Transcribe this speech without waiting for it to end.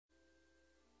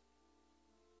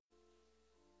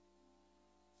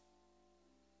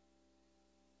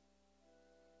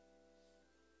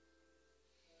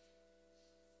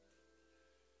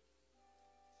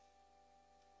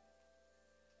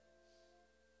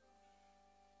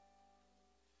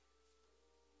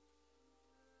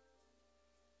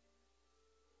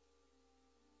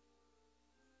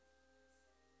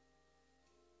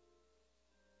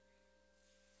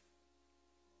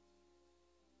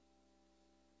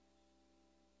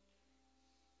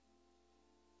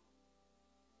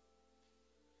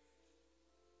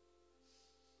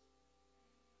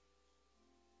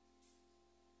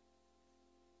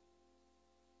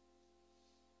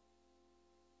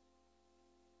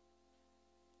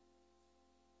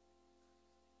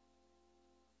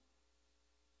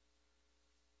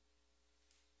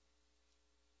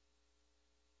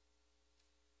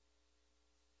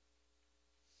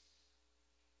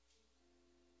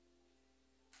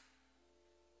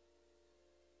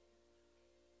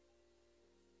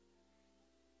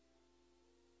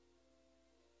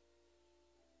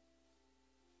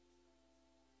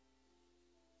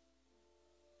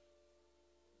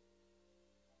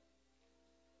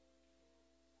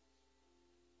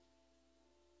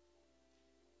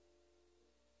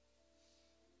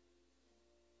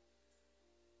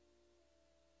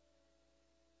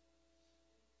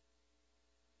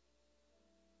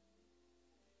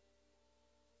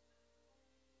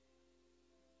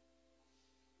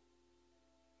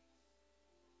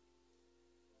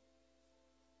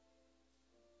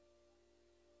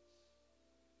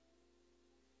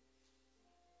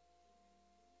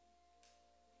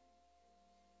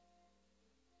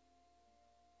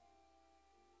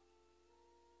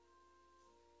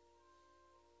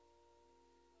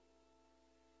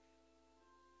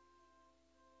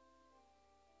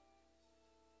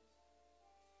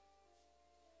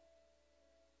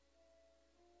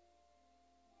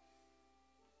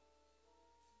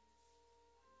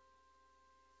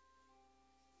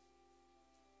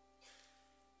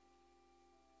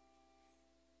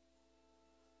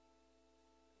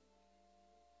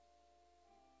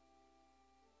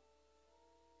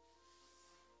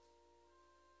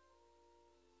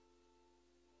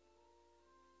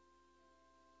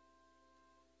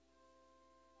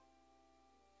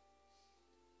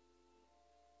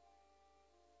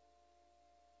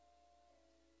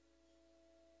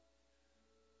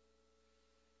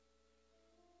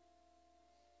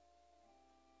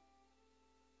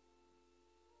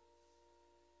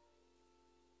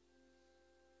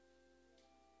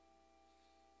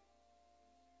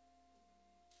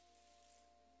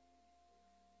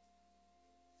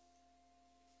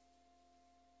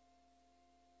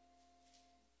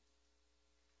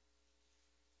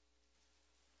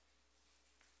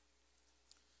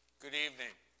Good evening.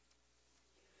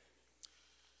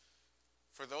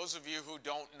 For those of you who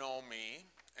don't know me,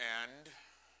 and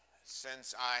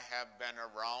since I have been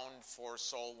around for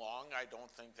so long, I don't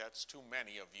think that's too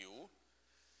many of you,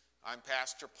 I'm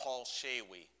Pastor Paul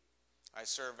Shawy. I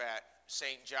serve at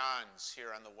St. John's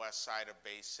here on the west side of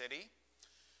Bay City.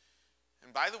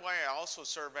 And by the way, I also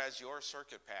serve as your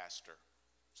circuit pastor.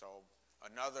 So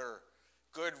another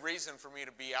good reason for me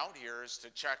to be out here is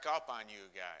to check up on you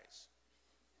guys.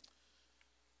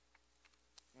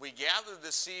 We gather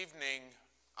this evening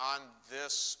on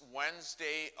this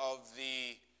Wednesday of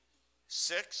the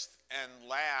 6th and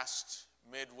last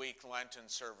midweek Lenten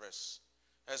service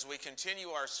as we continue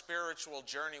our spiritual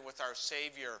journey with our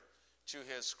Savior to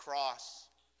his cross.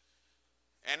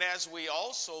 And as we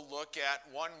also look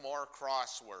at one more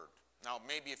crossword. Now,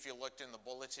 maybe if you looked in the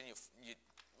bulletin, you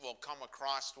will come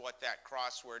across what that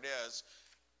crossword is.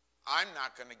 I'm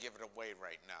not going to give it away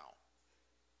right now.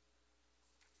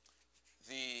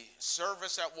 The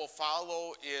service that will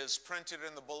follow is printed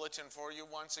in the bulletin for you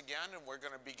once again, and we're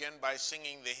going to begin by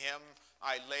singing the hymn,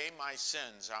 I Lay My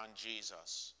Sins on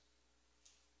Jesus.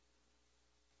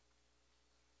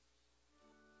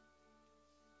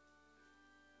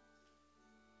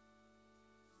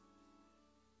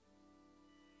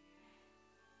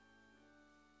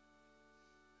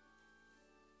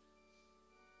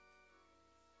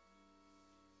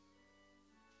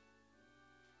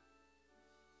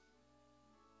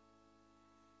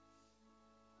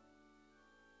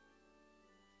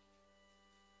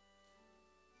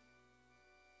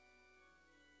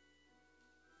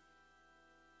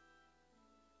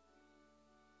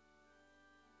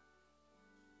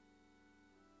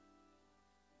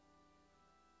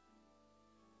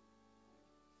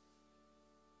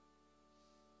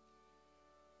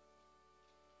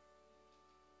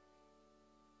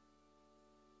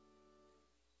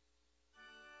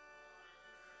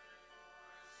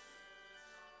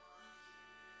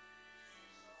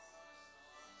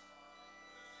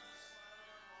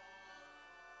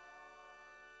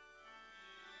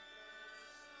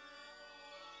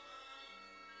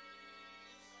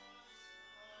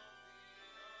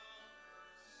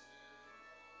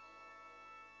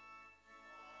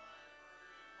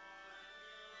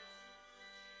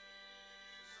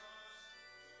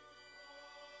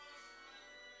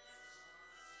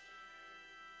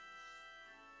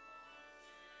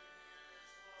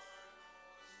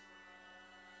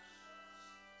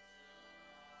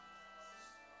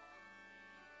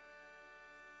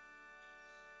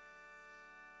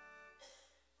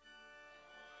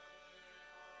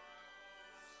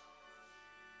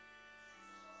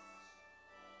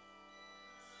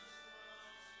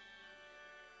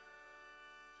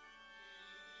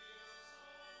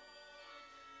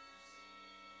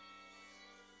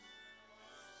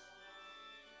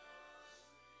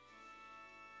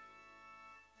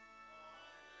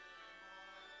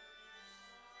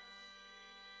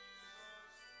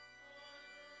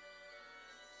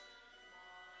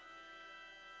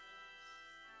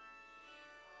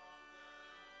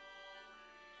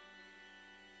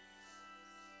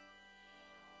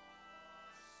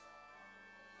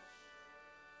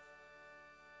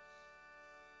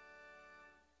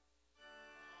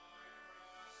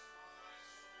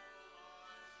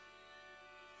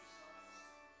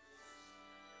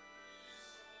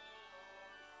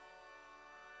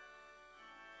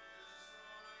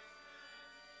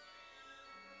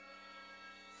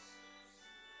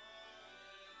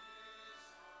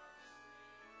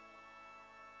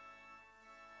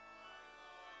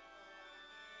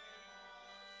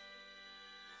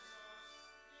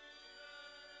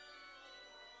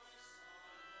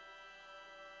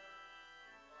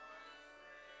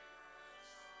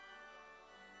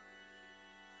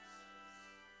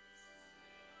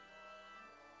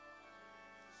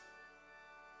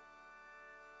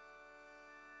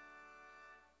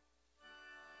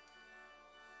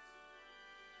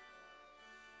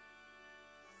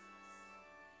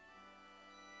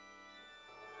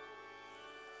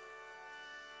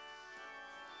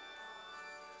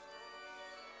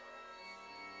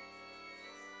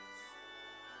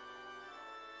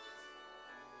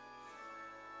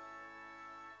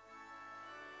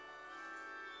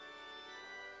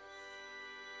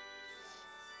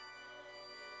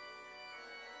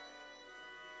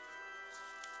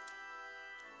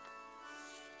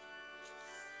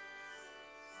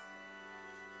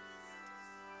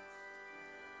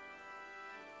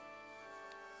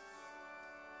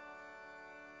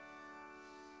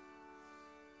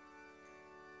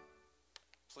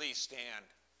 Please stand.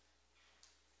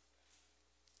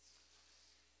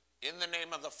 In the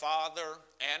name of the Father,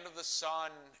 and of the Son,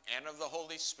 and of the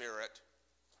Holy Spirit.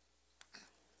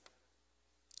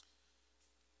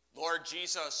 Lord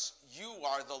Jesus, you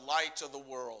are the light of the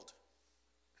world.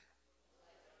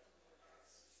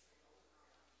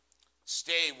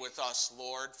 Stay with us,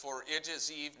 Lord, for it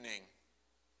is evening.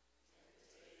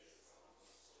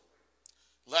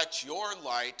 Let your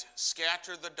light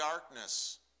scatter the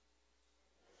darkness.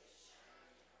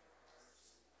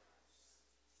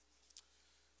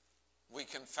 We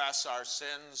confess our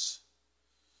sins.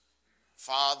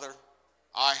 Father,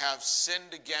 I have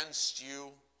sinned against you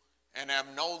and am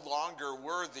no longer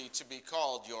worthy to be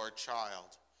called your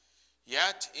child.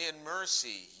 Yet in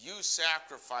mercy you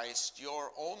sacrificed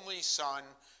your only Son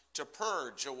to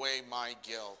purge away my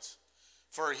guilt.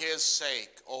 For his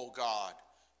sake, O God,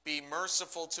 be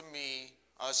merciful to me,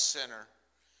 a sinner,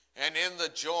 and in the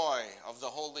joy of the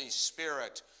Holy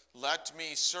Spirit, let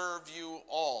me serve you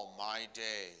all my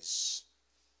days.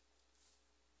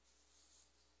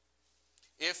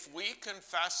 If we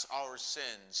confess our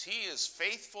sins, he is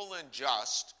faithful and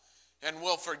just and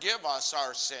will forgive us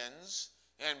our sins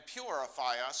and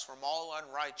purify us from all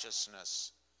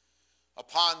unrighteousness.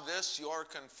 Upon this your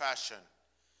confession,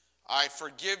 I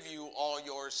forgive you all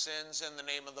your sins in the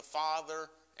name of the Father,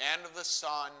 and of the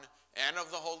Son, and of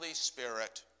the Holy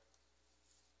Spirit.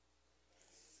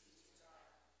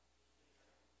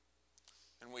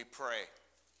 And we pray.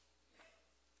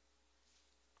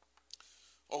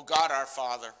 O God our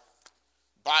Father,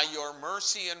 by your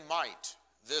mercy and might,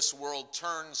 this world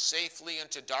turns safely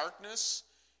into darkness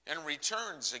and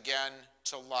returns again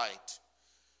to light.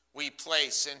 We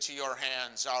place into your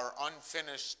hands our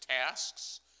unfinished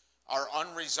tasks, our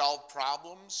unresolved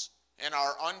problems, and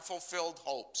our unfulfilled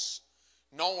hopes,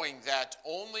 knowing that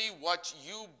only what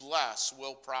you bless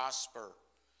will prosper.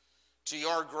 To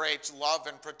your great love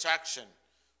and protection,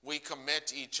 we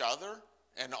commit each other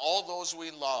and all those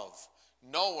we love,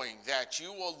 knowing that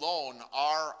you alone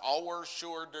are our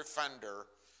sure defender,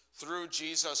 through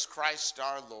Jesus Christ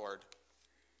our Lord.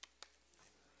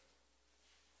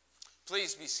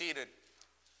 Please be seated.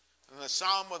 And the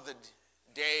psalm of the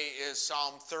day is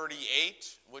Psalm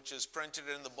 38, which is printed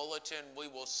in the bulletin. We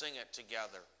will sing it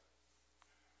together.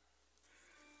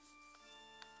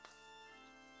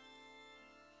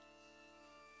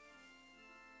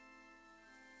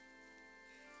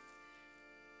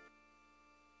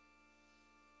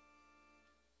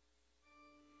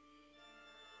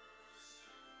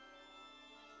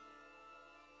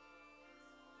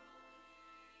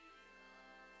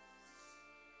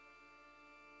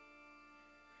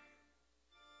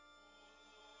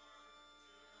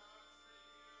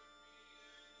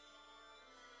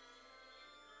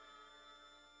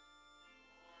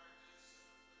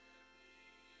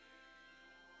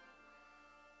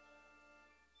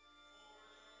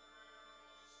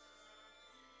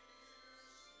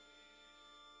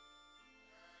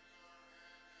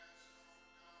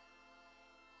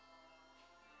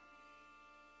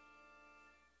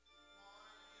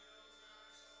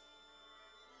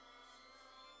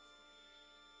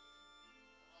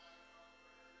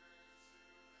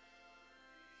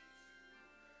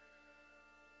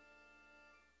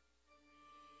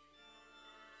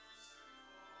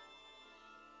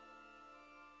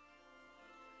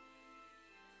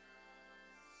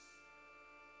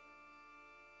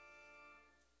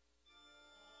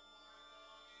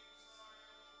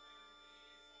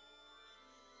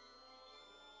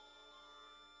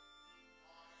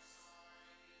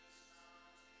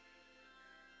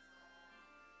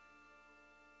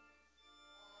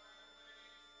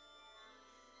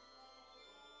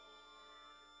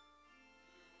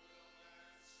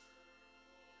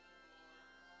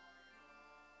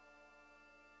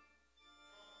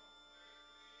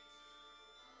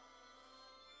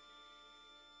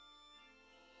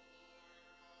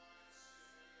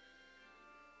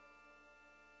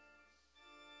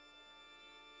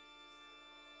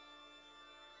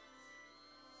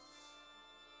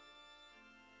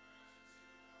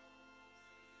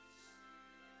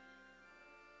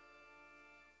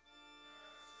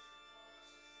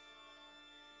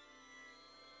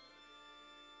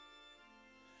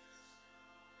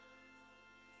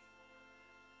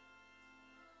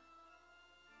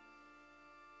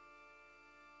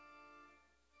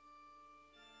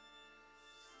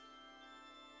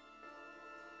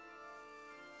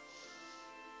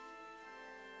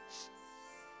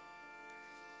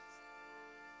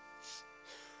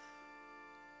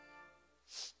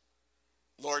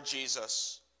 Lord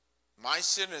Jesus, my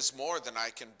sin is more than I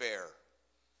can bear.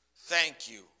 Thank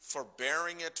you for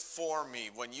bearing it for me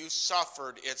when you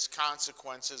suffered its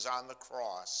consequences on the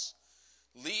cross.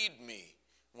 Lead me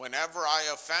Whenever I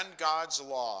offend God's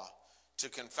law, to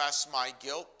confess my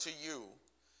guilt to you,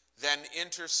 then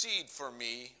intercede for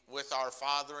me with our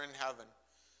Father in heaven,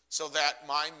 so that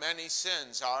my many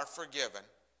sins are forgiven.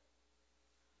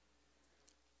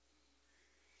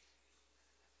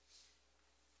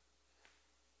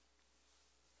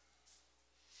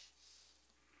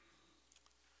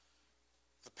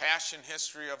 The Passion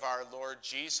history of our Lord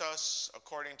Jesus,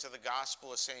 according to the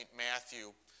Gospel of St.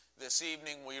 Matthew. This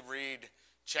evening we read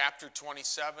chapter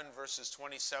 27, verses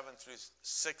 27 through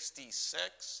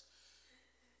 66,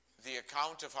 the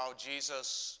account of how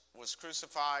Jesus was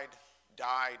crucified,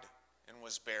 died, and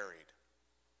was buried.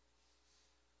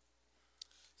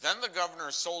 Then the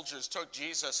governor's soldiers took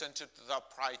Jesus into the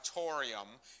praetorium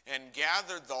and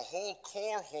gathered the whole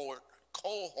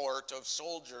cohort of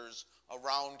soldiers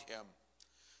around him.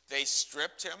 They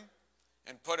stripped him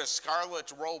and put a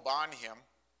scarlet robe on him.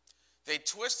 They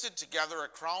twisted together a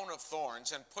crown of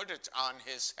thorns and put it on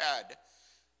his head.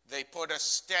 They put a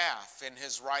staff in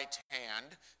his right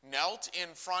hand, knelt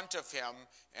in front of him,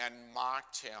 and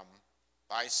mocked him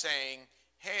by saying,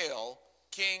 "Hail,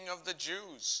 King of the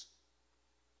Jews!"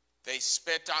 They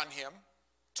spit on him,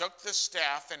 took the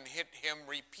staff, and hit him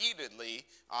repeatedly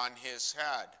on his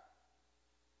head.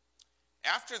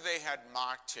 After they had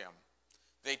mocked him,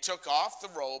 they took off the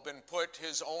robe and put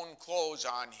his own clothes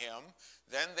on him.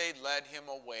 Then they led him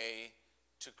away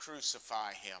to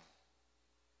crucify him.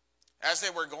 As they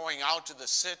were going out to the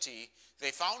city,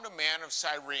 they found a man of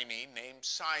Cyrene named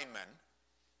Simon.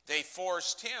 They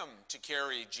forced him to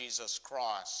carry Jesus'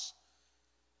 cross.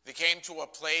 They came to a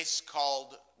place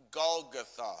called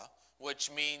Golgotha, which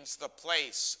means the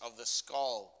place of the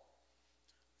skull.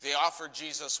 They offered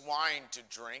Jesus wine to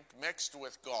drink mixed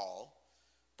with gall.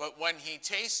 But when he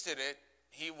tasted it,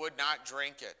 he would not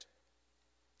drink it.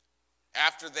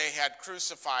 After they had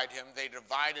crucified him, they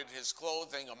divided his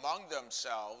clothing among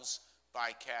themselves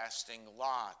by casting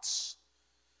lots.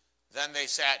 Then they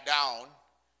sat down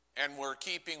and were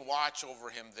keeping watch over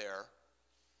him there.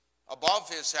 Above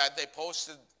his head they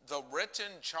posted the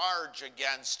written charge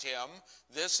against him,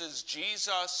 "This is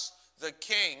Jesus, the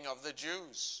King of the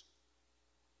Jews."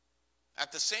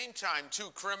 At the same time,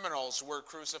 two criminals were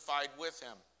crucified with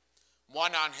him,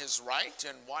 one on his right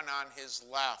and one on his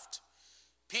left.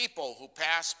 People who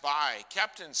passed by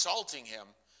kept insulting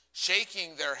him,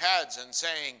 shaking their heads and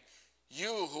saying,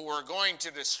 "You who were going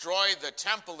to destroy the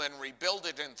temple and rebuild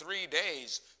it in 3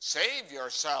 days, save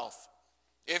yourself.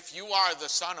 If you are the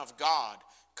Son of God,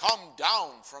 come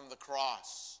down from the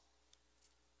cross."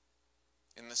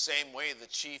 In the same way, the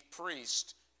chief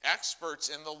priests, experts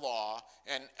in the law,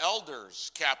 and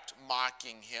elders kept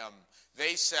mocking him.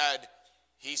 They said,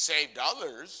 "He saved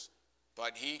others,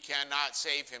 but he cannot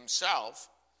save himself.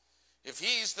 If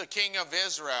he's the King of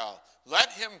Israel,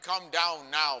 let him come down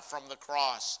now from the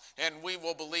cross, and we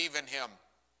will believe in him.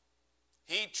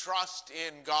 He trusts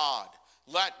in God.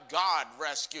 Let God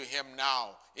rescue him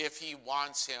now if he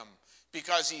wants him,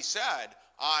 because he said,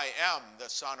 'I am the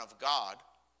Son of God.'"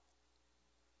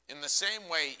 In the same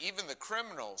way, even the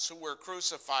criminals who were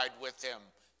crucified with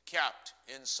him kept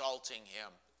insulting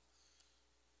him.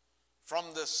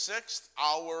 From the 6th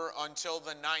hour until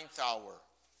the 9th hour,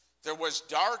 there was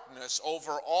darkness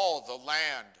over all the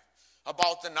land.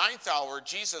 About the 9th hour,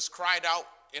 Jesus cried out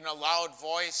in a loud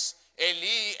voice,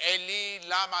 "Eli, Eli,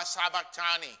 lama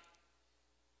sabachthani,"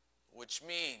 which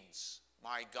means,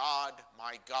 my God,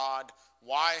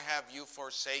 why have you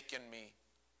forsaken me?"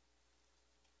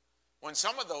 When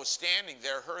some of those standing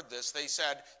there heard this, they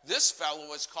said, "This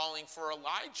fellow is calling for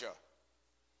Elijah."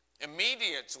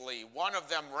 Immediately, one of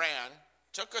them ran,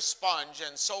 took a sponge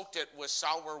and soaked it with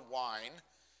sour wine.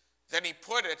 Then he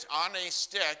put it on a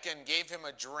stick and gave him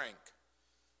a drink.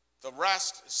 The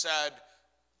rest said,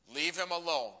 "Leave him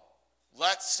alone.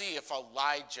 Let's see if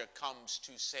Elijah comes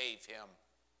to save him."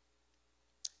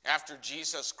 After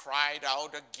Jesus cried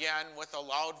out again with a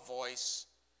loud voice,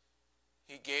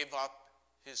 he gave up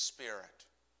his spirit.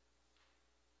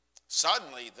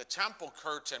 Suddenly, the temple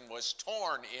curtain was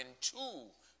torn in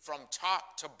two from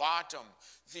top to bottom.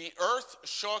 The earth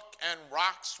shook and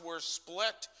rocks were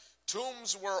split.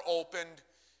 Tombs were opened,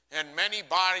 and many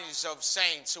bodies of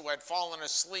saints who had fallen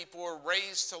asleep were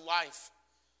raised to life.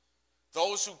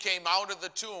 Those who came out of the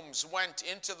tombs went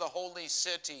into the holy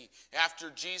city after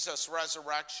Jesus'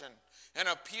 resurrection and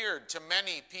appeared to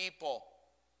many people.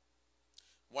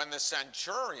 When the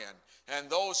centurion and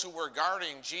those who were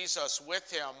guarding Jesus with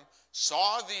him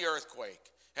saw the earthquake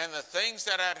and the things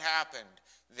that had happened,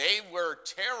 they were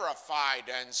terrified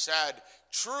and said,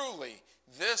 "Truly,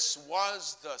 this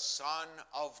was the Son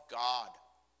of God."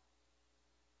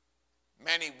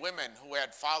 Many women who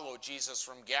had followed Jesus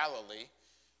from Galilee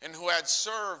and who had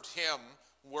served him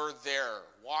were there,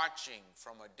 watching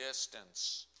from a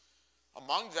distance.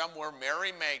 Among them were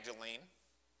Mary Magdalene,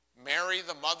 Mary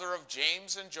the mother of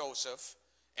James and Joseph,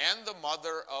 and the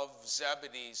mother of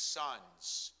Zebedee's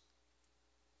sons.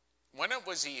 When it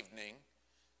was evening,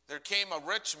 there came a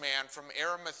rich man from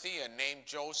Arimathea named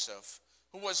Joseph,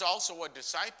 who was also a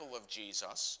disciple of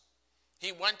Jesus.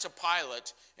 He went to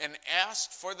Pilate and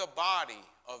asked for the body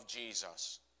of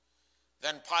Jesus.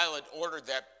 Then Pilate ordered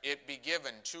that it be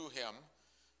given to him.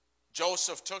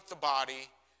 Joseph took the body,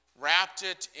 wrapped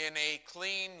it in a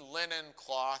clean linen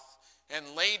cloth,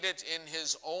 and laid it in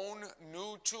his own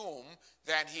new tomb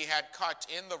that he had cut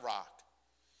in the rock.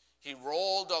 He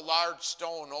rolled a large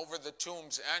stone over the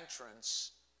tomb's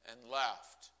entrance and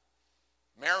left.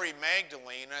 Mary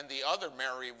Magdalene and the other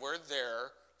Mary were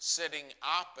there, sitting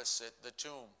opposite the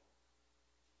tomb.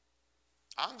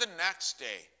 On the next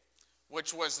day,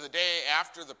 which was the day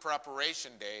after the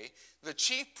preparation day, the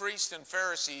chief priests and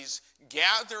Pharisees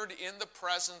gathered in the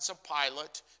presence of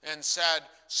Pilate and said,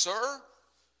 "Sir,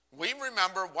 we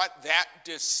remember what that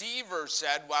deceiver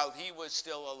said while he was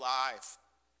still alive.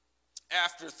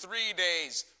 After 3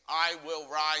 days, I will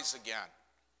rise again.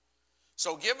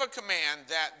 So give a command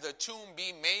that the tomb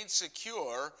be made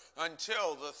secure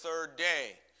until the 3rd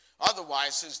day.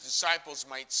 Otherwise, his disciples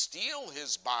might steal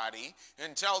his body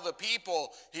and tell the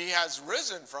people he has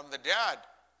risen from the dead.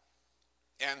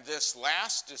 And this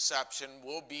last deception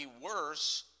will be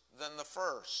worse than the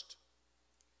first."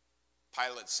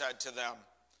 Pilate said to them,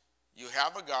 "You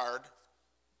have a guard.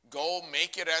 Go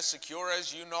make it as secure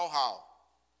as you know how."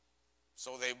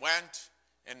 So they went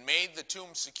and made the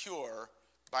tomb secure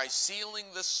by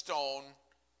sealing the stone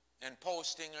and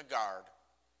posting a guard.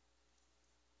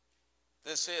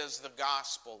 This is the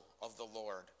gospel of the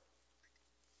Lord.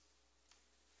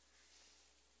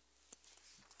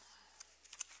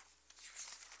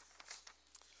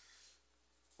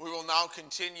 We will now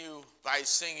continue by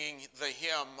singing the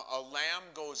hymn, "A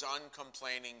Lamb Goes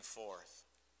Uncomplaining Forth."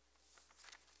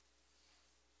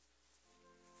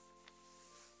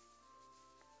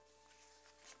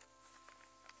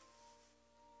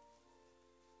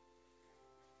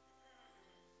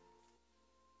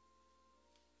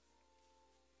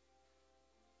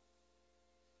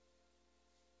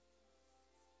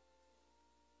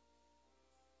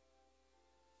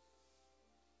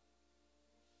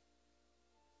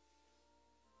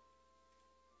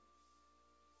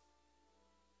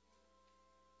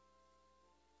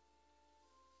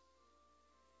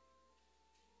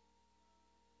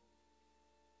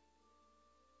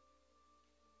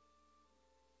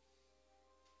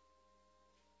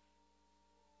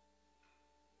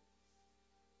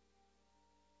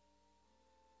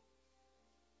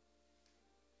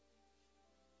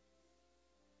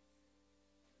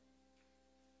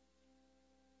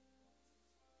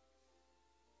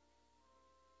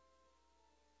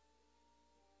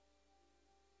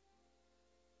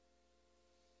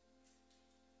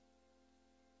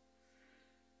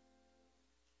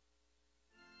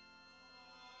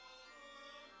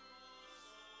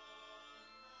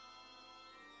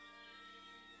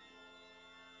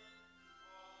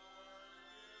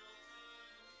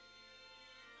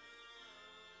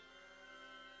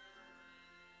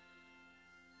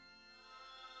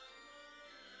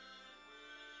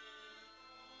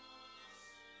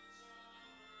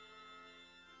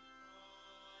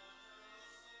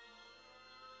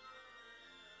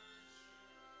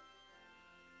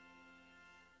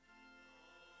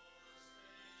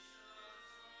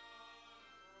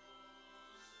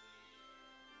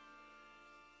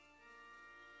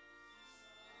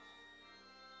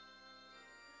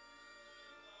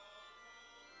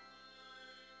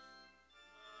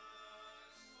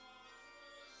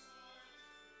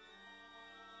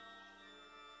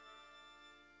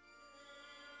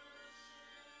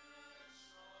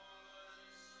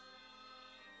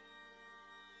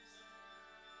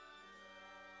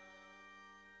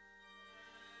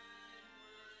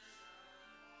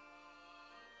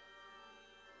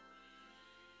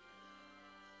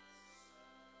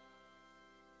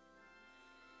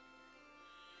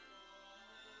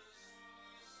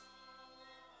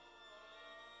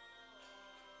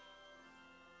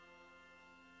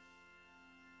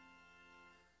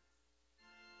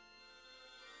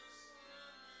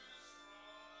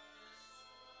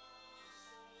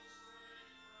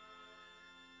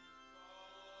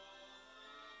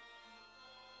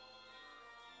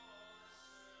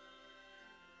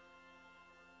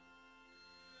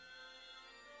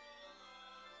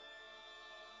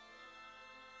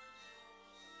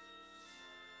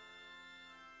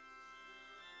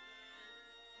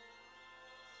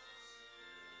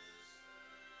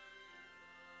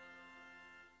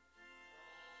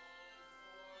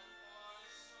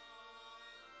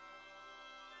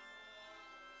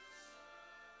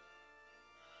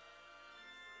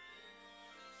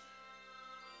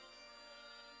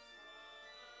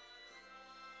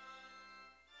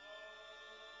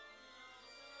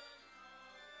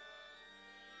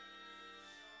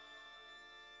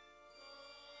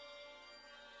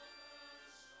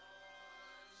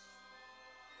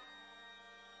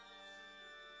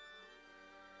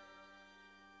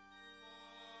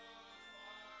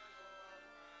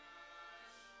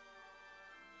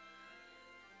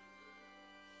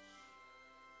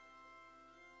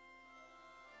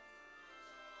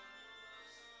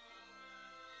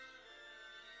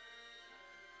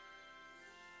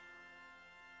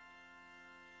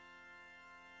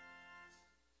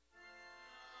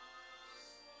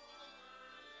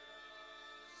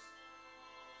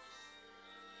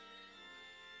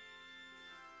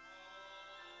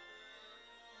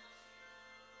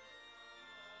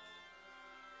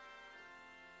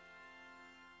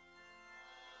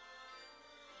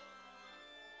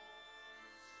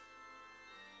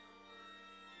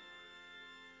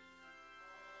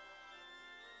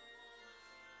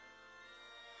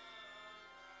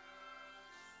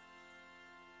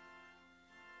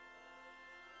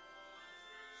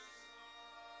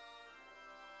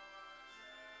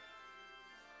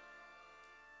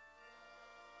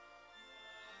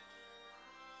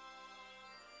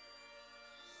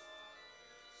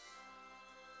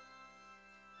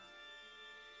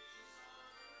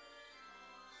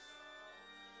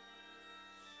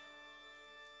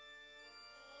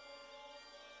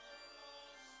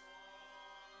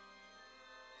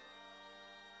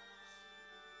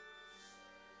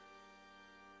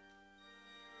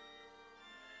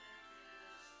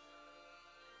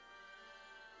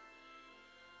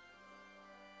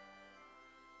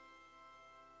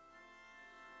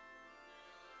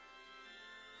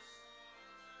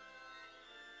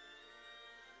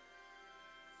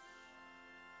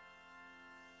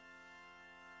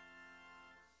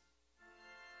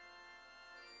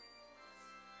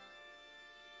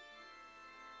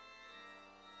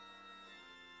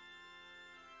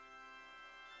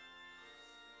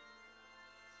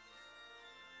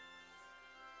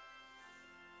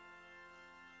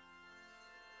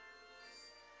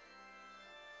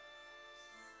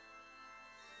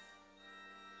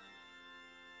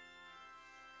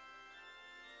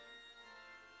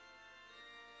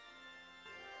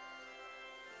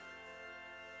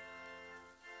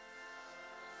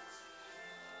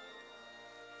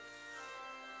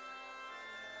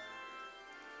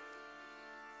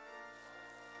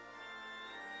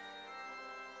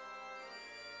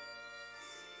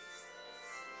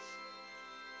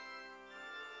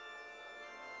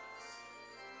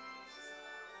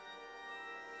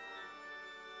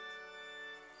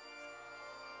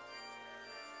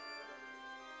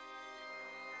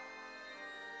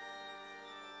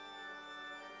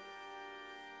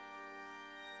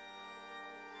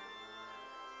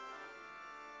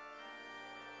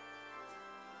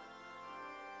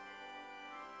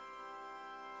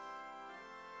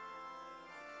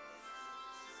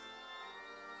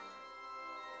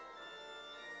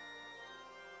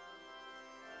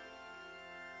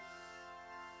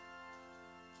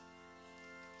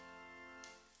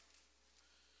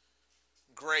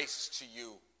 Grace to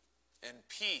you and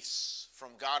peace from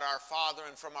God our Father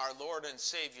and from our Lord and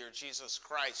Savior Jesus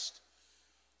Christ,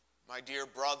 my dear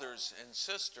brothers and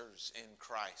sisters in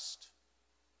Christ.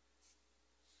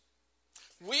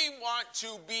 We want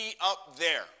to be up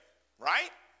there,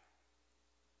 right?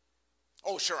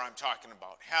 Oh, sure, I'm talking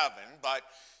about heaven, but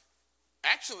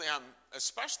actually I'm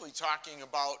especially talking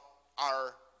about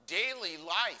our daily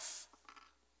life.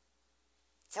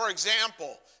 For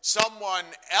example, someone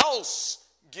else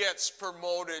gets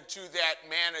promoted to that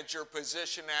manager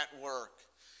position at work.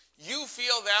 You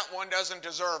feel that one doesn't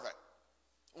deserve it,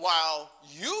 while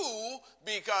you,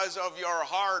 because of your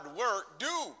hard work,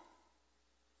 do.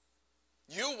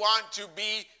 You want to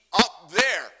be up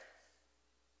there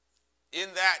in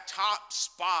that top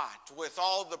spot with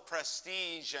all the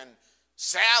prestige and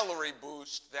salary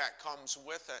boost that comes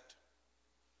with it.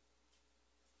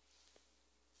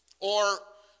 Or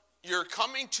you're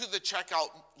coming to the checkout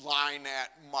line at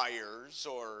Meijer's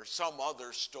or some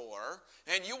other store,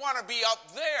 and you want to be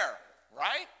up there,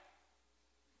 right?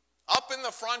 Up in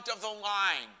the front of the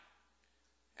line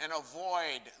and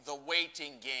avoid the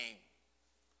waiting game.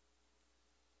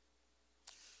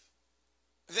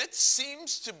 That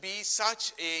seems to be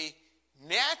such a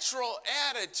natural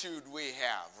attitude we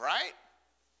have, right?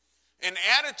 An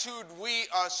attitude we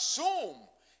assume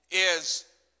is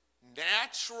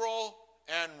natural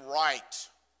and right.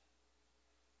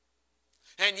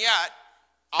 And yet,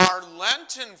 our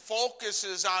Lenten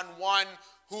focuses on one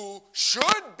who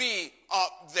should be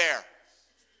up there,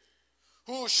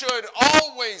 who should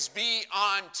always be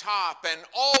on top and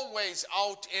always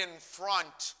out in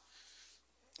front.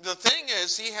 The thing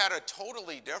is, he had a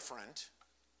totally different,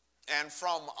 and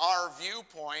from our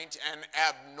viewpoint, an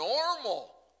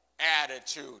abnormal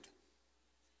attitude.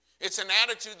 It's an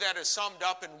attitude that is summed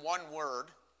up in one word,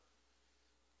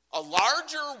 a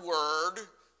larger word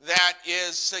that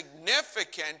is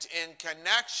significant in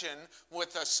connection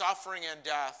with the suffering and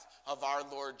death of our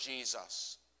Lord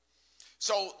Jesus.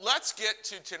 So let's get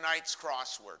to tonight's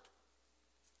crossword.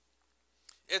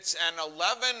 It's an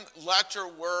 11-letter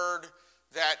word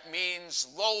that means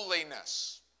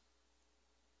lowliness.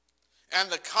 And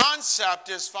the concept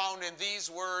is found in these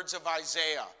words of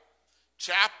Isaiah,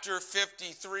 chapter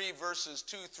 53, verses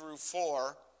 2 through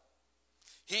 4.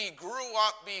 He grew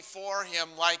up before him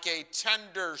like a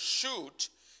tender shoot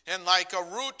and like a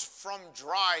root from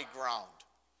dry ground.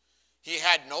 He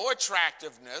had no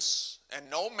attractiveness and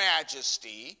no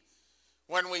majesty.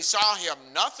 When we saw him,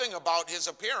 nothing about his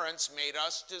appearance made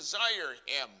us desire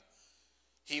him.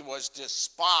 He was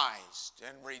despised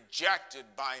and rejected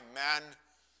by men,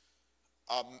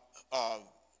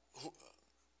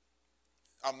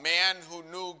 a man who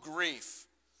knew grief,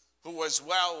 who was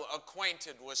well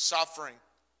acquainted with suffering.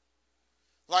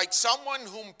 Like someone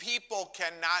whom people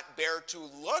cannot bear to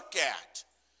look at,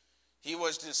 he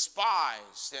was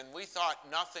despised, and we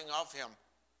thought nothing of him.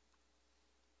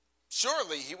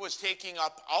 Surely he was taking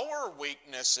up our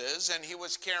weaknesses, and he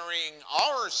was carrying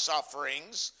our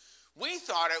sufferings. We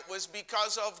thought it was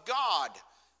because of God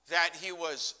that he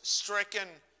was stricken,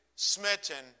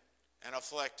 smitten, and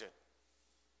afflicted.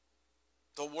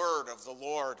 The word of the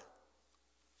Lord.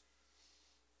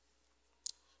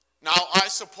 Now, I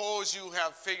suppose you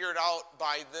have figured out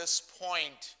by this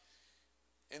point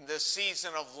in this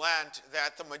season of Lent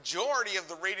that the majority of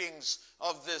the readings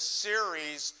of this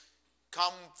series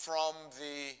come from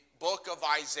the book of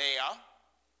Isaiah,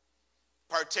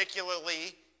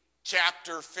 particularly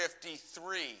chapter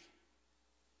 53.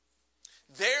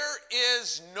 There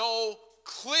is no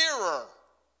clearer,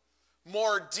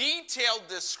 more detailed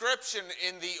description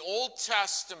in the Old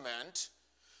Testament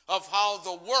of how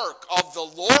the work of the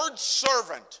Lord's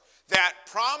servant that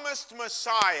promised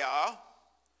Messiah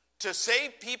to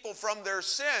save people from their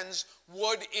sins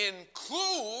would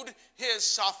include his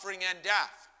suffering and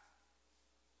death.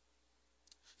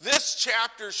 This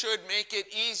chapter should make it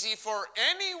easy for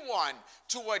anyone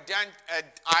to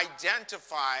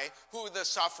identify who the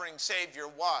suffering Savior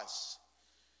was.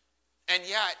 And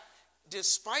yet,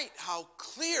 despite how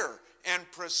clear and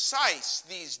precise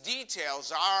these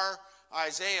details are,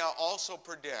 Isaiah also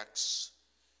predicts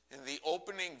in the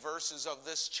opening verses of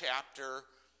this chapter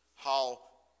how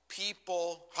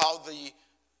the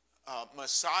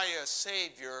Messiah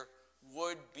Savior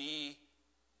would be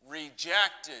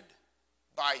rejected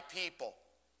by people.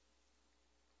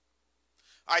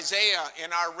 Isaiah,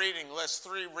 in our reading, lists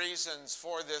 3 reasons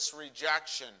for this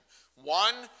rejection.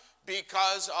 1,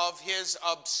 because of his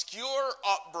obscure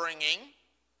upbringing.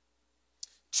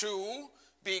 2,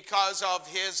 because of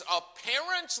his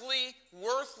apparently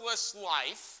worthless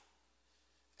life.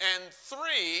 And 3,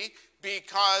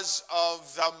 because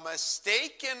of the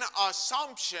mistaken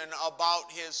assumption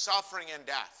about his suffering and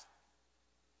death.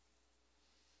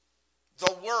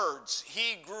 The words,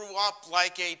 "He grew up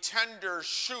like a tender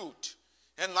shoot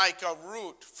and like a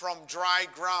root from dry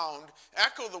ground,"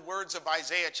 echo the words of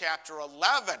Isaiah chapter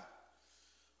 11.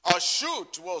 "A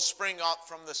shoot will spring up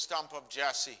from the stump of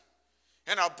Jesse,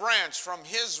 and a branch from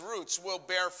his roots will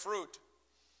bear fruit."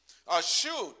 A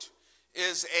shoot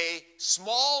is a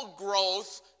small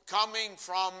growth coming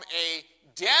from a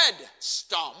dead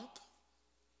stump,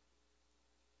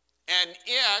 and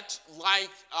it,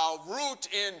 like a root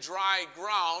in dry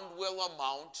ground, will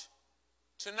amount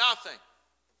to nothing.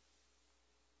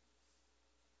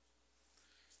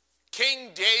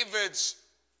 King David's,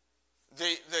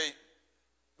 the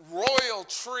royal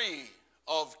tree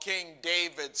of King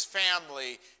David's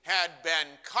family had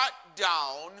been cut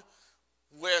down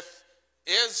with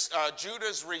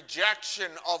Judah's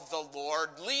rejection of the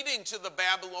Lord, leading to the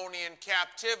Babylonian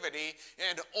captivity,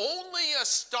 and only a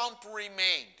stump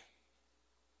remained.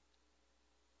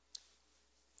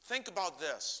 Think about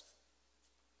this.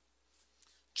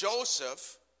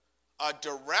 Joseph, a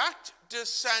direct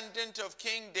descendant of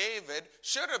King David,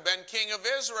 should have been king of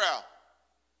Israel.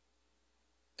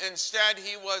 Instead,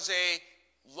 he was a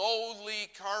lowly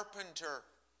carpenter.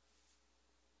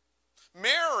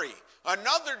 Mary,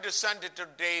 another descendant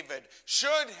of David,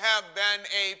 should have been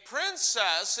a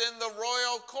princess in the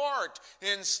royal court.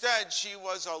 Instead, she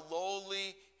was a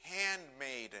lowly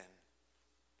handmaiden.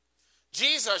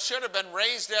 Jesus should have been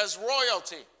raised as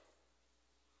royalty.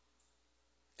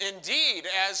 Indeed,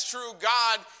 as true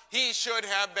God, he should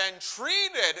have been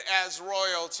treated as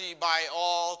royalty by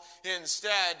all.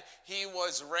 Instead, he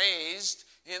was raised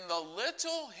in the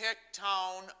little hick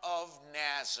town of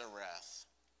Nazareth.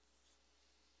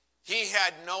 He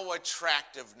had no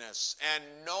attractiveness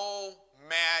and no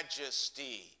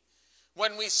majesty.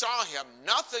 When we saw him,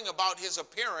 nothing about his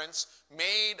appearance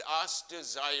made us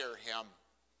desire him.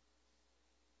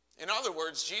 In other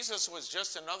words, Jesus was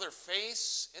just another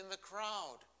face in the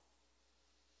crowd.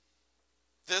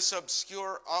 This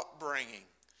obscure upbringing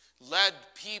led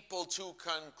people to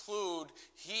conclude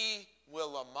he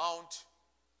will amount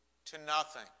to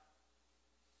nothing.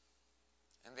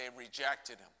 And they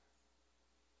rejected him.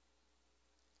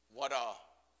 What a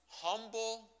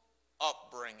humble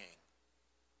upbringing.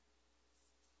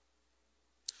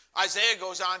 Isaiah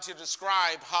goes on to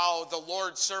describe how the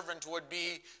Lord's servant would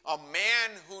be a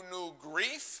man who knew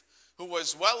grief, who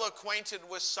was well acquainted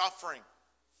with suffering.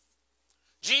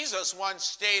 Jesus once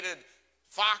stated,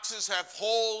 "Foxes have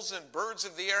holes and birds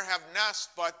of the air have nests,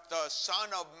 but the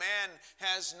Son of Man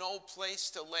has no place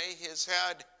to lay his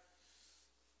head."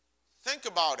 Think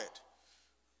about it.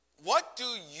 What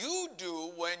do you do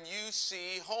when you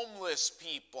see homeless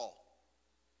people?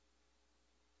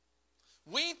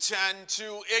 We tend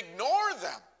to ignore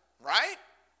them, right?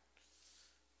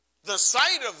 The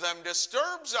sight of them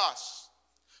disturbs us.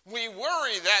 We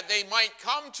worry that they might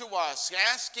come to us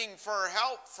asking for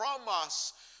help from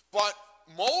us, but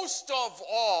most of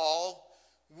all,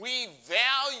 we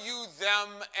value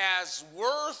them as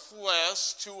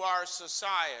worthless to our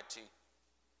society.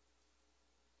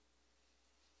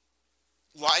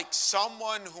 Like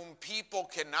someone whom people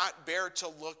cannot bear to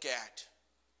look at.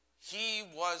 He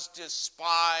was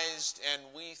despised,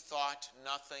 and we thought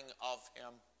nothing of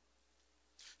him.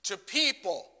 To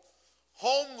people,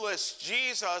 homeless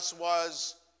Jesus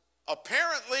was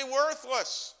apparently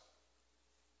worthless.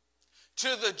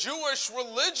 To the Jewish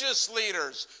religious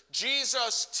leaders,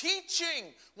 Jesus'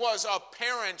 teaching was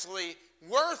apparently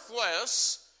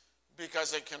worthless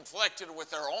because it conflicted with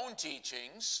their own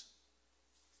teachings,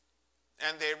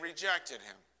 and they rejected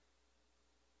him.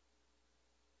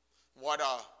 What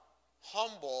a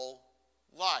humble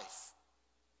life.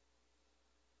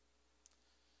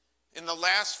 In the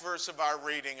last verse of our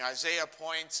reading, Isaiah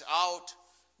points out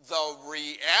the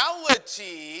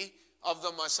reality of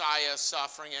the Messiah's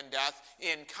suffering and death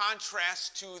in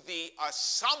contrast to the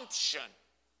assumption.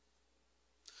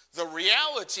 The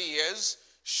reality is,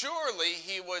 surely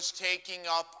he was taking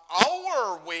up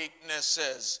our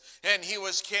weaknesses and he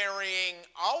was carrying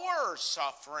our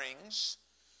sufferings.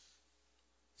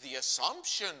 The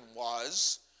assumption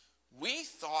was, we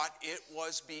thought it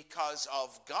was because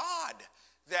of God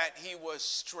that he was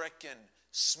stricken,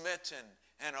 smitten,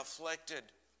 and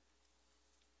afflicted.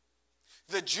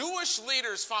 The Jewish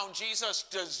leaders found Jesus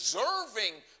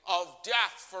deserving of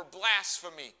death for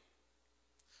blasphemy,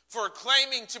 for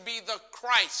claiming to be the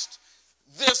Christ,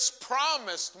 this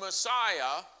promised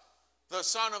Messiah, the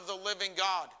Son of the living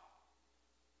God.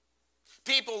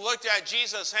 People looked at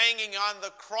Jesus hanging on the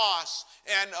cross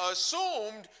and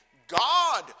assumed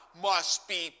God must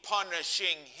be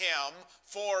punishing him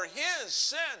for his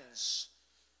sins.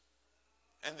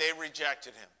 And they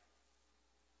rejected him.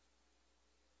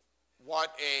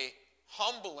 What a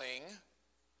humbling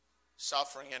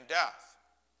suffering and death.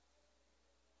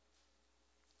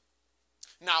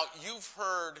 Now, you've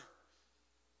heard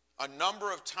a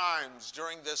number of times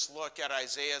during this look at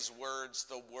Isaiah's words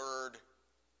the word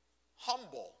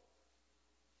humble.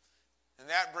 And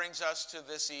that brings us to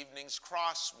this evening's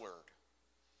crossword.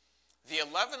 The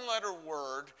 11-letter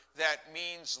word that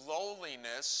means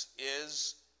lowliness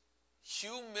is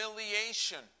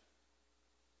humiliation.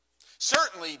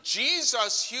 Certainly,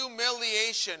 Jesus'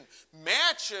 humiliation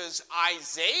matches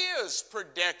Isaiah's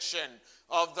prediction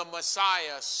of the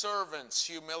Messiah's servant's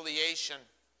humiliation.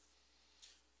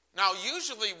 Now,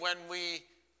 usually when we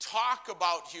talk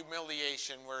about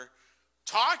humiliation, we're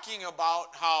talking about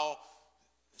how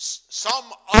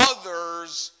some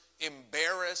others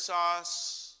embarrass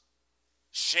us,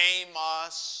 shame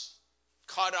us,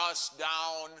 cut us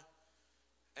down,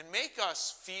 and make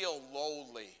us feel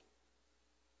lowly.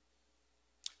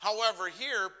 However,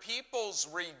 here, people's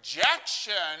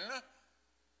rejection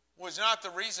was not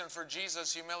the reason for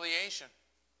Jesus' humiliation.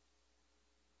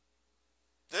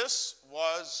 This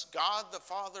was God the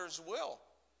Father's will.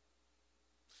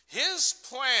 His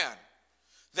plan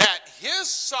that his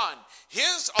Son,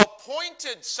 his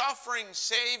appointed suffering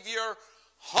Savior,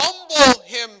 humble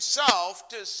himself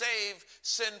to save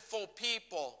sinful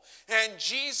people. And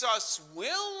Jesus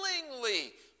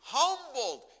willingly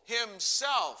humbled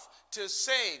himself to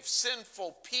save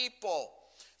sinful people.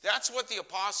 That's what the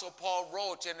Apostle Paul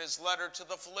wrote in his letter to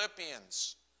the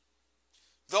Philippians.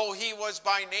 Though he was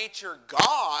by nature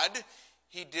God,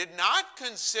 he did not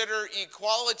consider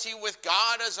equality with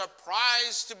God as a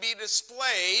prize to be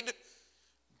displayed,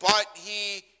 but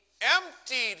he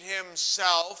emptied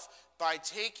himself by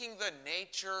taking the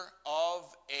nature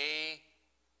of a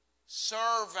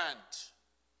servant.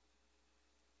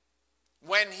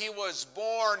 When he was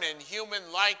born in human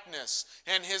likeness,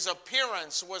 and his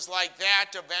appearance was like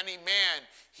that of any man,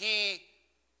 he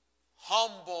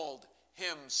humbled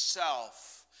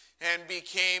himself and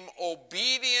became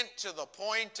obedient to the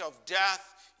point of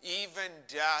death, even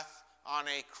death on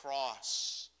a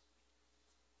cross.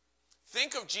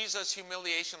 Think of Jesus'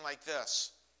 humiliation like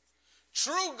this.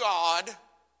 True God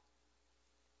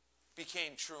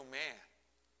became true man.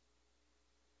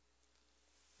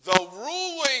 The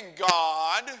ruling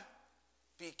God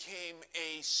became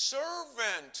a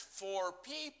servant for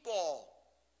people.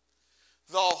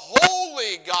 The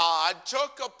holy God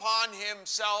took upon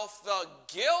himself the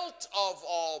guilt of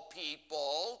all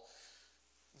people.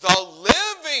 The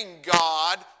living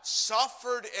God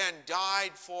suffered and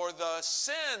died for the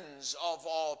sins of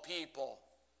all people.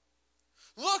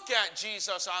 Look at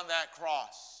Jesus on that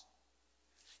cross.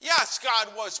 Yes,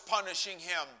 God was punishing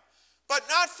him, but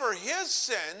not for his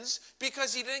sins,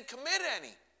 because he didn't commit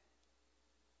any.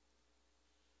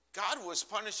 God was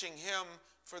punishing him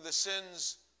for the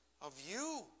sins of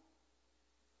you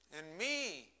and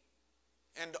me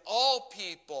and all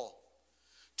people,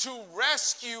 to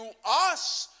rescue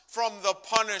us from the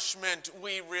punishment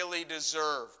we really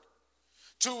deserved,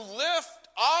 to lift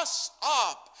us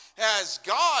up as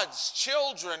God's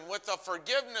children with the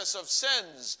forgiveness of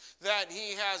sins that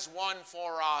he has won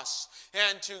for us,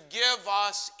 and to give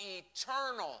us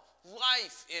eternal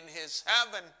life in his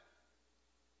heaven.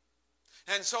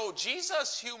 And so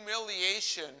Jesus'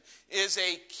 humiliation is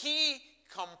a key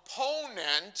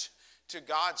component to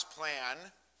God's plan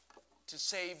to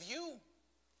save you.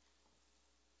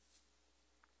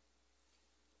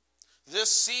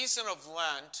 This season of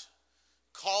Lent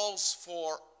calls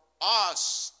for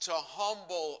us to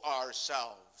humble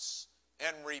ourselves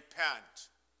and repent,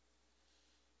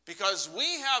 because we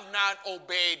have not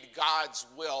obeyed God's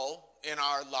will in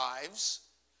our lives,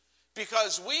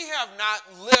 because we have not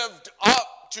lived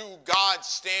up to God's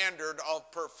standard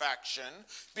of perfection,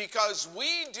 because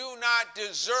we do not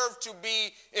deserve to be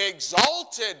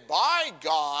exalted by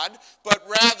God, but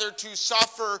rather to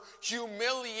suffer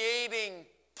humiliating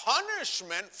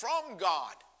punishment from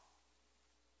God.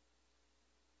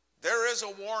 There is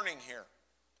a warning here.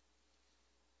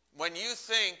 When you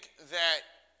think that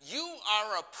you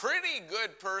are a pretty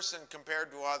good person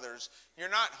compared to others, you're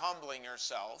not humbling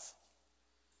yourself.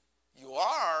 You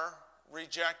are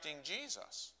rejecting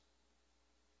Jesus.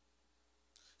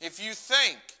 If you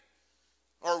think,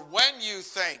 or when you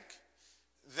think,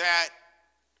 that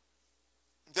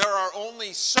there are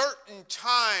only certain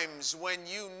times when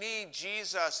you need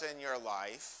Jesus in your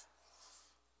life,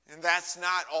 and that's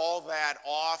not all that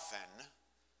often,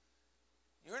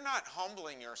 you're not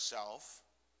humbling yourself.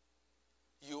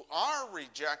 you are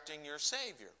rejecting your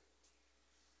Savior.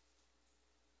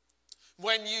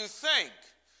 When you think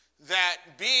that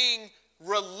being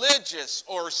religious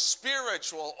or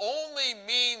spiritual only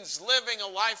means living a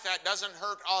life that doesn't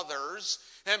hurt others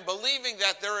and believing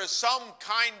that there is some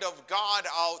kind of God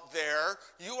out there,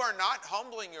 you are not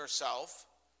humbling yourself.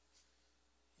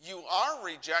 You are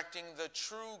rejecting the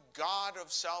true God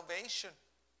of salvation.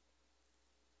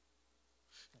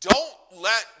 Don't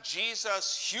let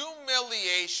Jesus'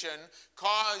 humiliation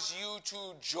cause you to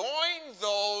join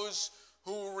those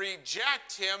who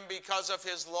reject him because of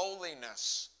his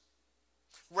lowliness.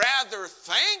 Rather,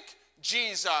 thank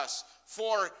Jesus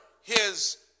for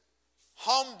his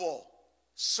humble,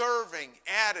 serving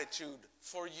attitude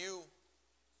for you.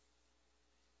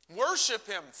 Worship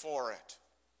him for it.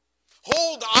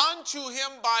 Hold on to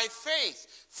him by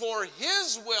faith for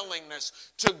his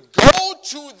willingness to go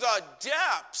to the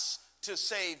depths to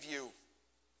save you.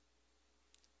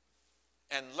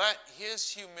 And let his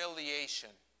humiliation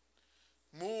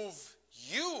move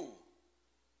you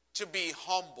to be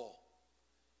humble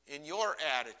in your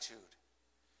attitude,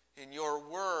 in your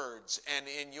words, and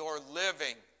in your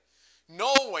living,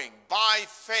 knowing by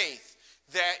faith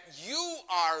that you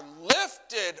are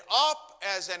lifted up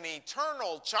as an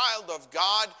eternal child of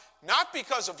God, not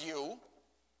because of you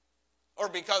or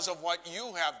because of what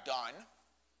you have done,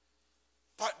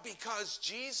 but because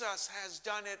Jesus has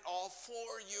done it all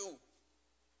for you.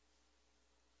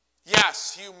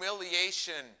 Yes,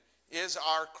 humiliation is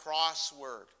our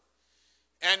crossword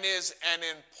and is an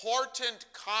important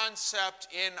concept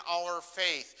in our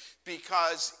faith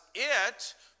because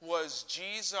it was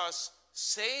Jesus'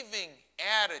 saving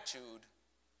attitude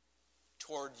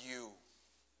toward you.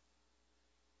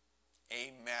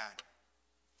 Amen.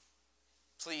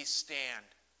 Please stand.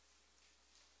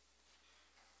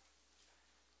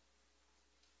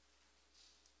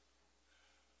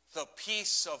 The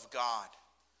peace of God,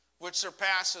 which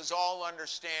surpasses all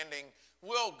understanding,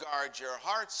 will guard your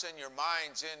hearts and your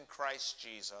minds in Christ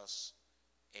Jesus.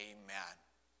 Amen.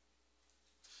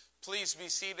 Please be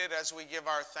seated as we give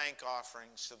our thank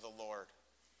offerings to the Lord.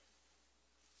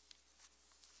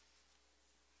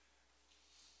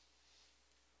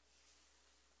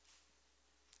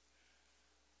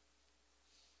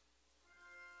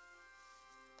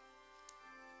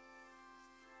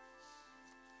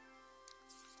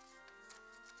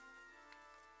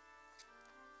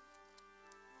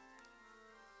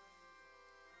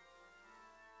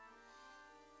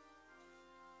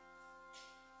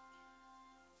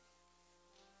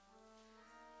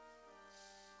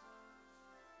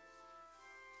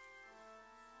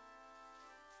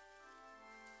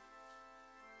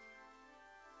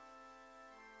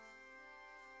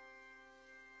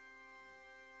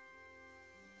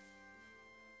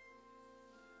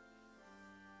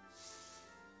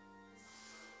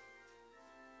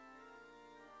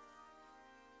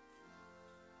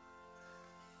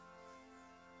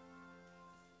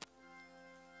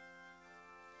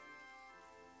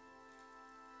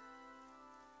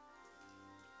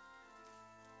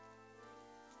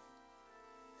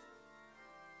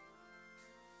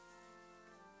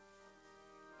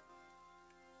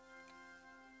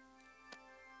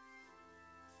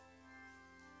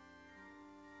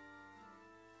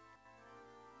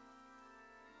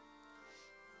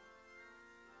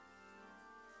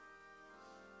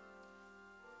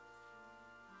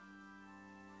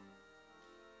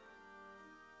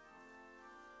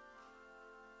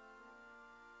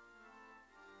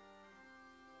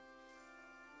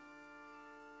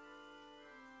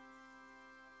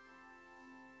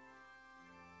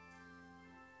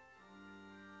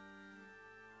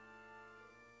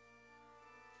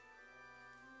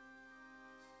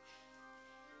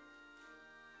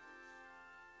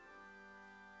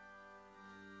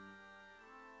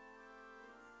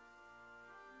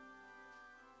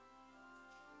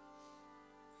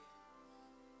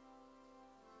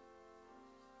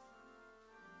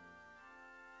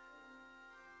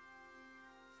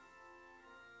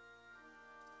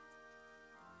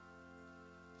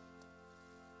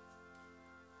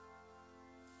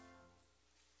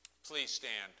 Please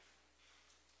stand.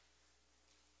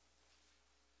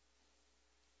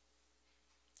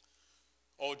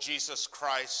 O Jesus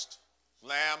Christ,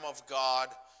 Lamb of God,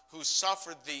 who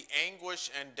suffered the anguish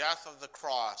and death of the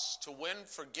cross to win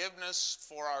forgiveness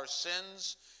for our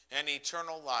sins and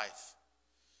eternal life,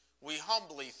 we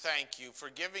humbly thank you for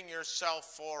giving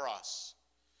yourself for us.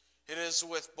 It is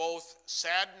with both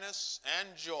sadness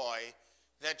and joy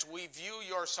that we view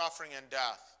your suffering and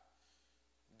death.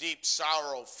 Deep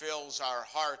sorrow fills our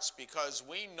hearts because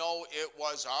we know it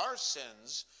was our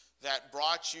sins that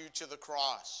brought you to the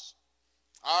cross.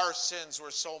 Our sins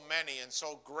were so many and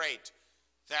so great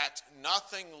that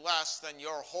nothing less than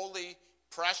your holy,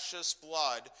 precious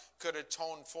blood could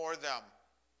atone for them.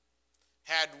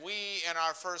 Had we and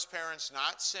our first parents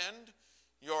not sinned,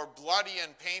 your bloody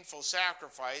and painful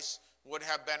sacrifice would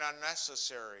have been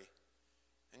unnecessary.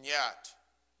 And yet,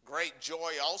 great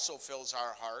joy also fills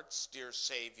our hearts, dear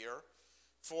Savior,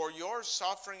 for your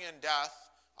suffering and death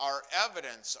are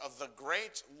evidence of the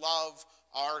great love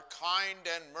our kind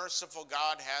and merciful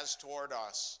God has toward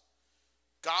us.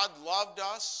 God loved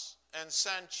us and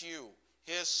sent you,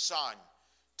 his Son,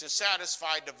 to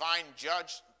satisfy divine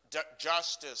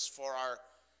justice for our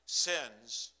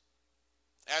sins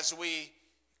as we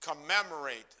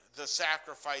commemorate the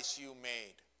sacrifice you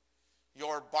made,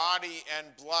 your body and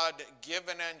blood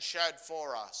given and shed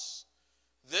for us.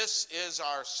 This is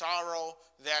our sorrow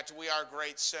that we are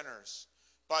great sinners,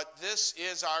 but this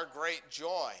is our great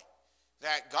joy,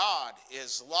 that God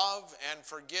is love and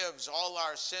forgives all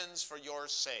our sins for your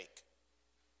sake.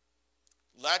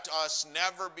 Let us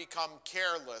never become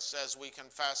careless as we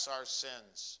confess our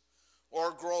sins,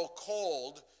 or grow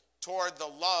cold toward the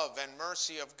love and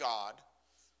mercy of God,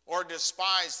 or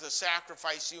despise the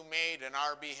sacrifice you made in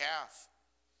our behalf.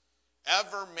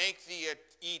 Ever make the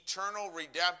eternal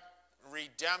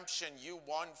redemption you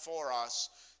won for us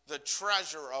the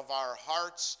treasure of our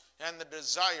hearts and the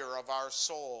desire of our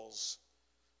souls.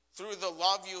 Through the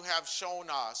love you have shown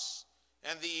us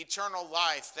and the eternal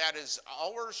life that is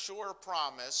our sure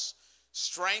promise,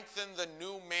 strengthen the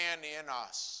new man in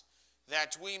us,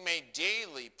 that we may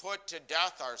daily put to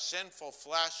death our sinful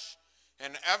flesh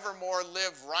and evermore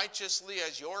live righteously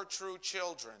as your true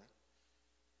children.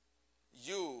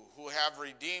 You who have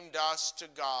redeemed us to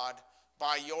God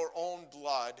by your own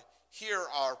blood, hear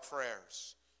our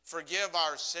prayers, forgive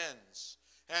our sins,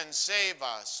 and save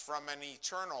us from an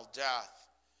eternal death.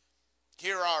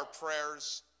 Hear our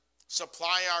prayers,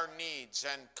 supply our needs,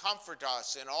 and comfort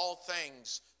us in all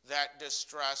things that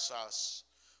distress us.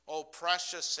 O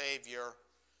precious Savior,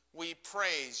 we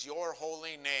praise your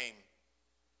holy name.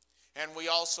 And we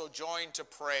also join to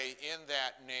pray in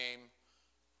that name,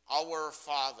 Our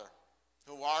Father,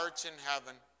 who art in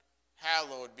heaven,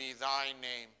 hallowed be thy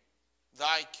name.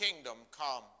 Thy kingdom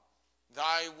come,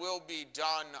 thy will be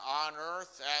done on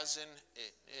earth as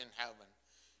in heaven.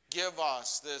 Give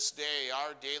us this day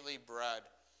our daily bread,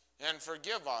 and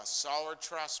forgive us our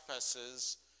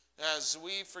trespasses, as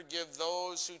we forgive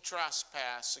those who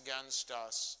trespass against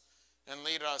us. And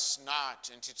lead us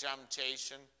not into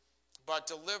temptation, but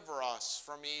deliver us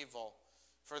from evil.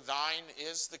 For thine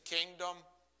is the kingdom,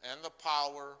 and the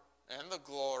power, and the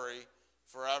glory,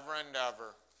 forever and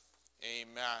ever.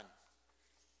 Amen.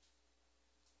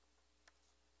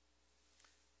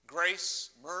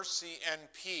 Grace, mercy, and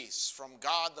peace from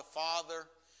God the Father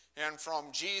and from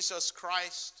Jesus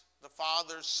Christ, the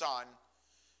Father's Son,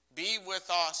 be with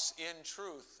us in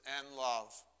truth and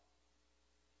love.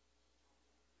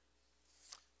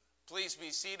 Please be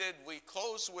seated. We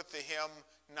close with the hymn,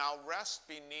 Now Rest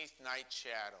Beneath Night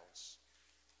Shadows.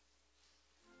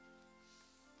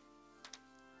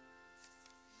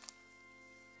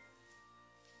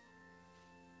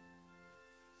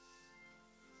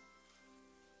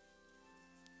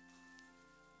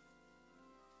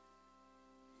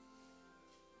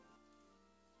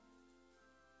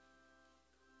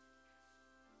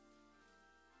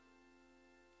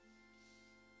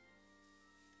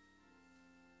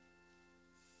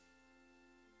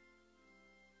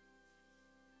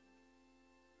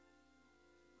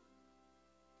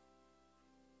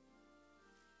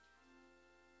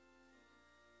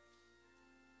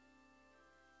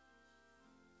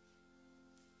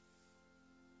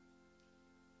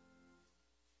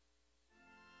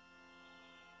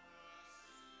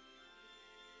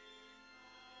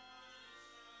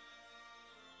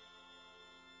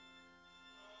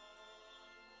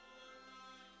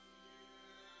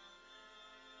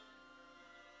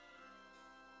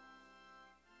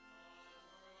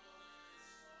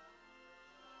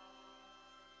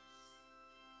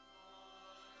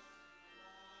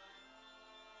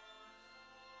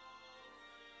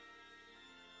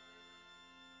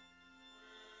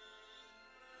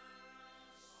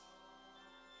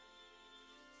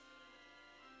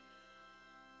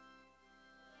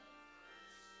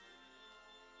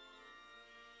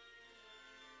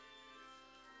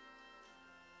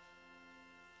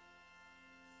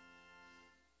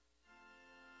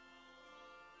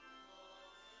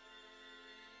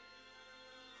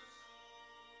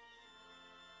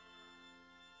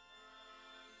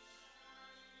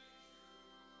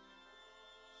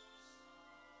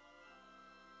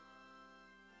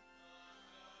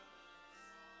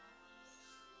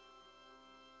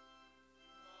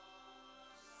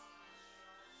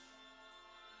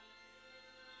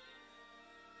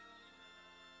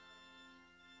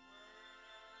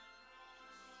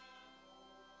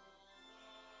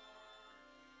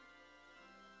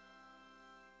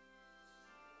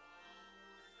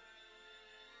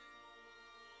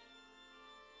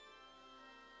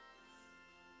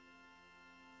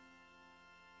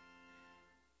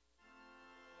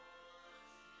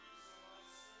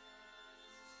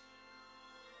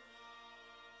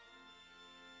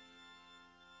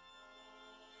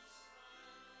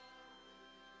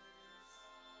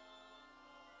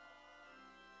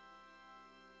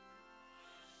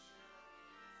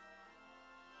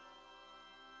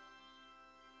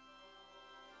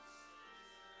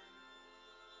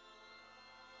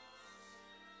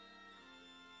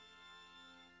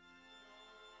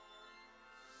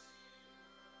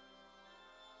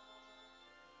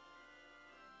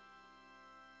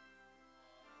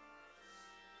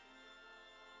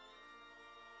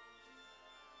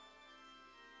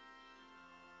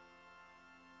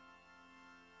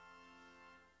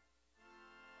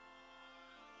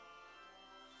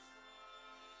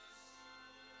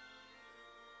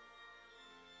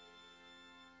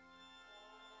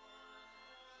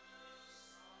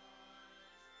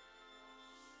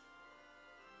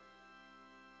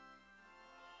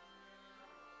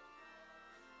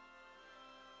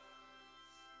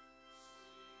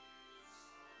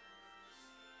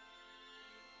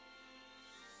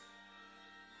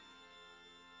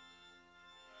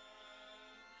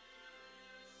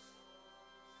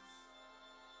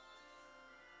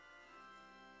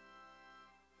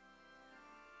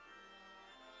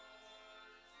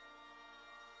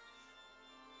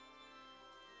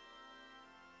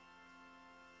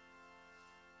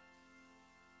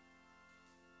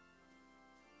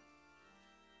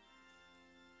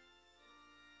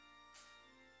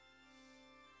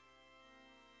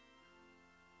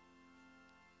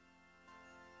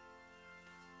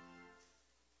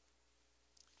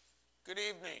 Good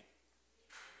evening.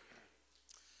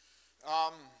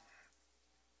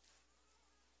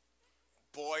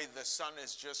 Boy, the sun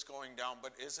is just going down,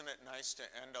 but isn't it nice to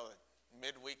end a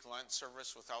midweek Lent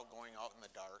service without going out in the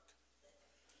dark?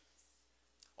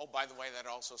 Oh, by the way,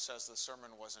 that also says the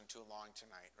sermon wasn't too long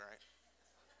tonight, right?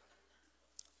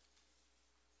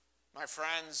 My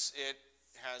friends, it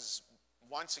has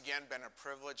once again been a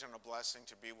privilege and a blessing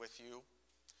to be with you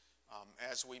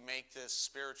as we make this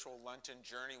spiritual Lenten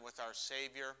journey with our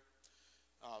Savior.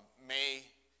 May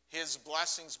his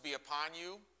blessings be upon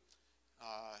you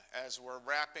as we're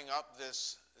wrapping up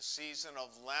this season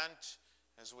of Lent,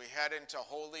 as we head into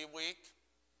Holy Week,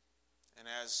 and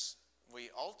as we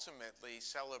ultimately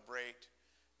celebrate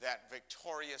that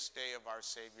victorious day of our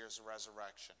Savior's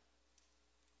resurrection.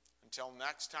 Until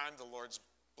next time, the Lord's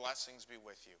blessings be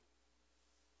with you.